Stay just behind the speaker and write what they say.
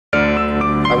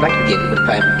I would like to begin with a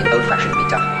poem in old-fashioned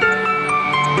meter.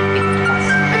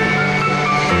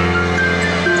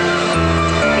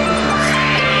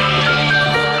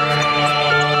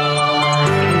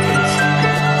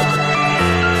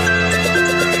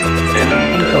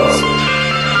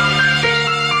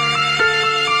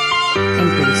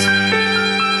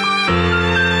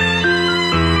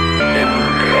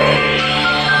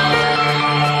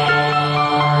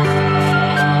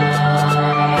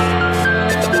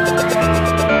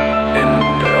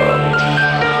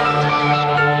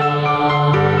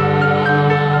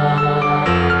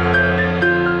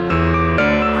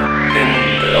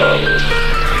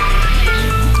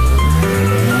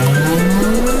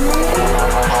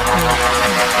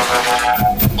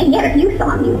 And yet if you saw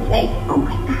him, you'd say, oh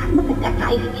my God, look at that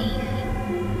guy's face.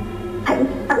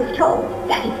 I was told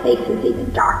that his face was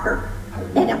even darker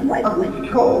than it was. I was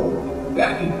told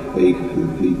that his face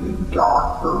was even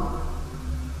darker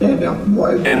than it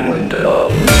was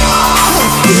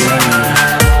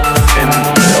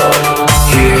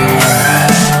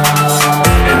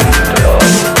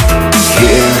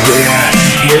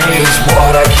Here is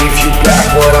what I give you back,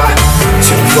 what I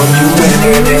took from you,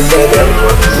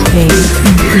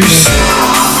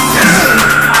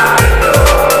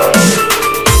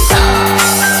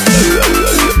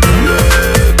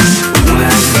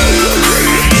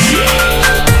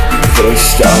 first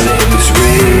started it was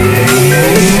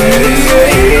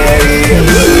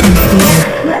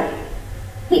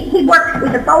He works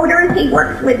with the voters, he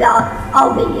works with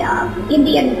all the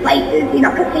Indian places,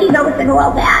 casinos and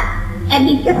all that. And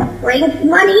he just brings the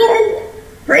money in,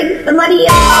 brings the money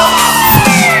in.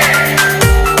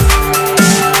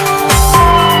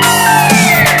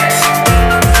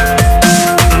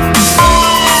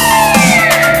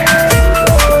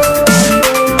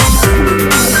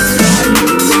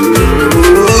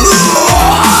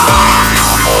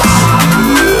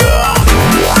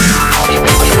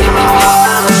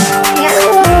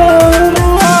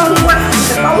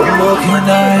 What more can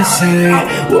I say?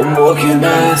 What more can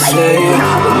I say?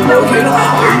 What more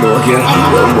can I say?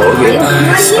 What more can I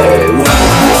say?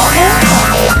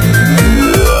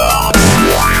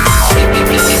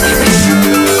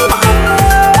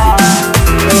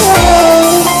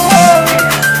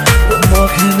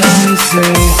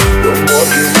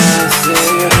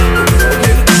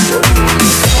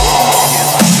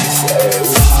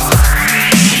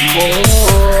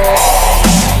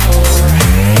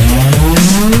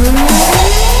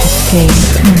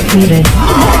 Completed.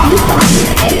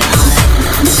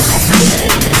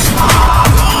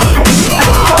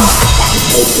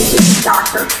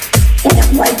 Darker than it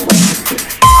was.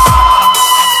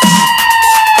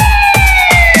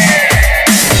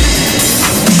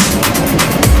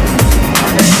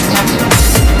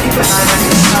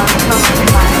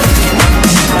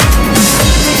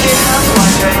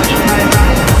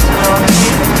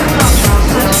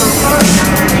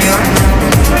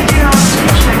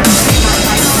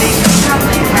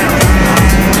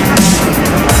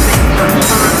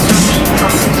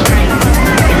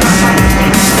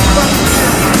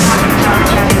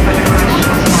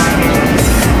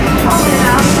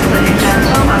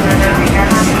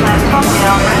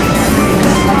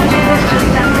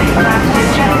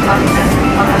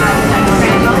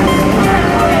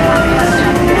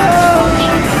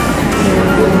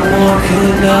 What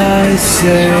can I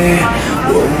say?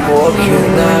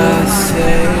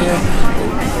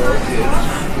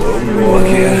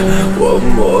 What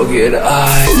more can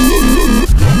I